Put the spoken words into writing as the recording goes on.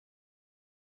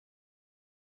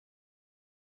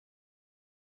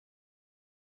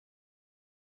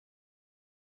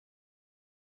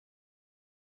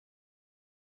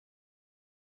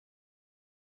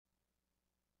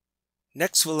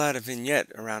Next, we'll add a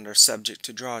vignette around our subject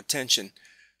to draw attention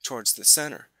towards the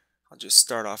center. I'll just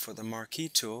start off with a marquee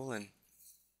tool and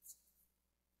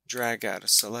drag out a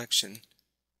selection.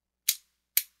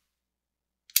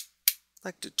 I'd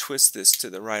like to twist this to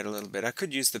the right a little bit. I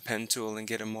could use the pen tool and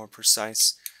get a more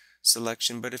precise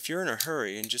selection, but if you're in a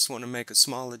hurry and just want to make a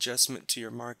small adjustment to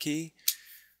your marquee,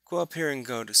 go up here and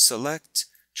go to Select,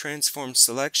 Transform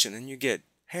Selection, and you get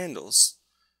handles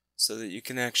so that you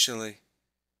can actually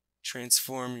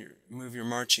move your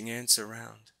marching ants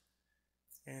around.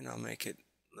 And I'll make it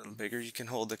a little bigger. You can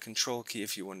hold the Control key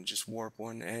if you want to just warp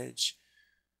one edge.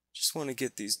 Just want to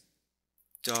get these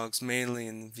dogs mainly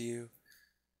in the view.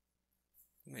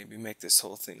 Maybe make this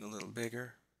whole thing a little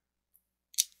bigger.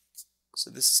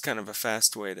 So this is kind of a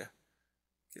fast way to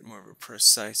get more of a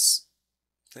precise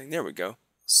thing. There we go.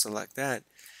 Select that.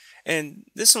 And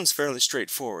this one's fairly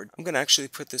straightforward. I'm going to actually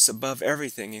put this above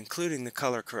everything, including the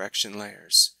color correction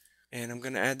layers. And I'm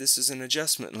going to add this as an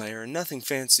adjustment layer. Nothing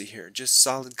fancy here, just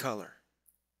solid color.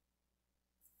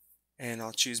 And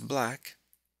I'll choose black.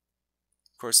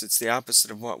 Of course, it's the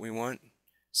opposite of what we want.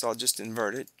 So I'll just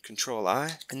invert it, Control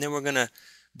I. And then we're going to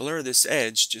blur this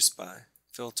edge just by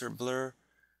Filter, Blur,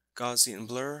 Gaussian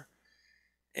Blur.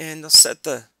 And I'll set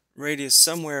the radius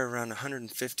somewhere around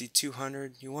 150,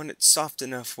 200. You want it soft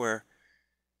enough where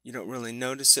you don't really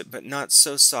notice it, but not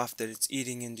so soft that it's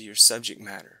eating into your subject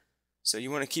matter. So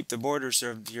you want to keep the borders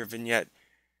of your vignette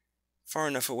far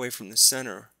enough away from the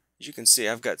center. As you can see,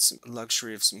 I've got some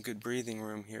luxury of some good breathing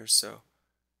room here, so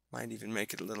might even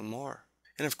make it a little more.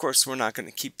 And of course, we're not going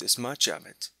to keep this much of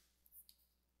it.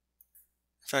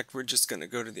 In fact, we're just going to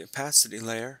go to the opacity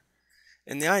layer.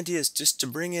 And the idea is just to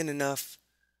bring in enough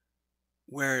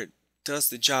where it does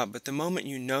the job. But the moment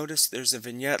you notice there's a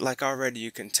vignette, like already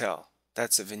you can tell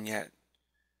that's a vignette.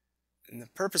 And the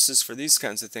purposes for these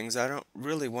kinds of things, I don't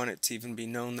really want it to even be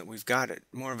known that we've got it.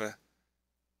 More of a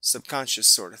subconscious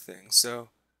sort of thing. So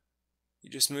you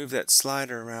just move that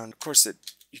slider around. Of course,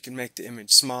 you can make the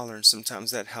image smaller, and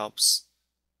sometimes that helps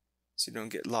so you don't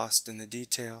get lost in the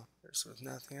detail. There's with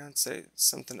nothing. I'd say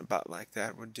something about like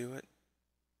that would do it,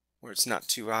 where it's not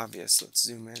too obvious. Let's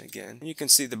zoom in again. You can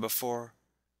see the before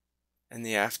and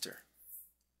the after.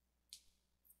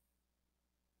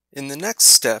 In the next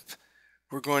step,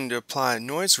 we're going to apply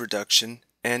noise reduction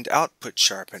and output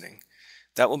sharpening.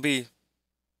 That will be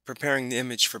preparing the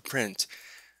image for print.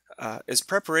 As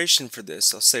preparation for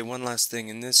this, I'll say one last thing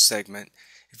in this segment.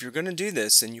 If you're going to do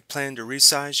this and you plan to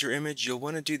resize your image, you'll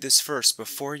want to do this first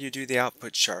before you do the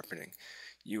output sharpening.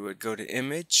 You would go to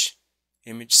Image,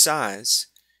 Image Size,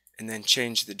 and then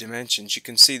change the dimensions. You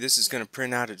can see this is going to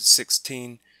print out at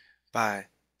 16 by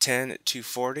 10 at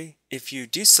 240. If you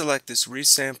deselect this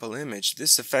resample image,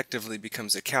 this effectively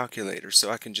becomes a calculator,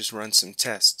 so I can just run some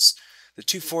tests. The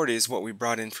 240 is what we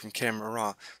brought in from Camera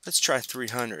Raw. Let's try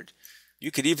 300. You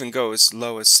could even go as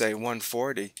low as, say,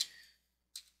 140.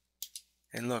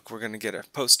 And look, we're going to get a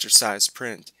poster size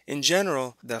print. In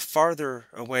general, the farther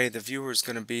away the viewer is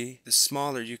going to be, the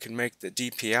smaller you can make the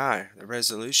DPI, the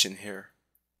resolution here.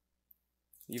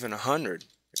 Even 100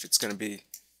 if it's going to be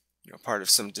part of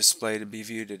some display to be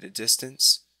viewed at a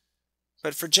distance.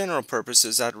 But for general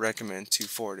purposes, I'd recommend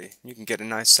 240. You can get a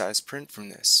nice size print from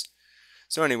this.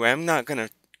 So anyway, I'm not going to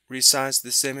resize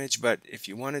this image, but if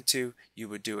you wanted to, you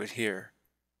would do it here.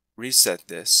 Reset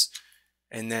this,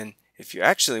 and then if you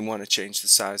actually want to change the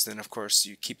size, then of course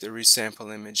you keep the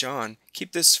resample image on.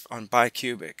 Keep this on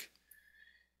bicubic.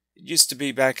 It used to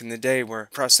be back in the day where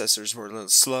processors were a little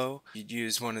slow. You'd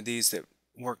use one of these that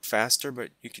worked faster,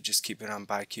 but you could just keep it on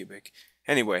bicubic.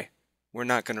 Anyway, we're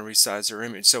not going to resize our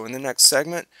image. So in the next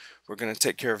segment, we're going to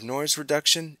take care of noise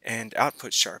reduction and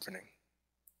output sharpening.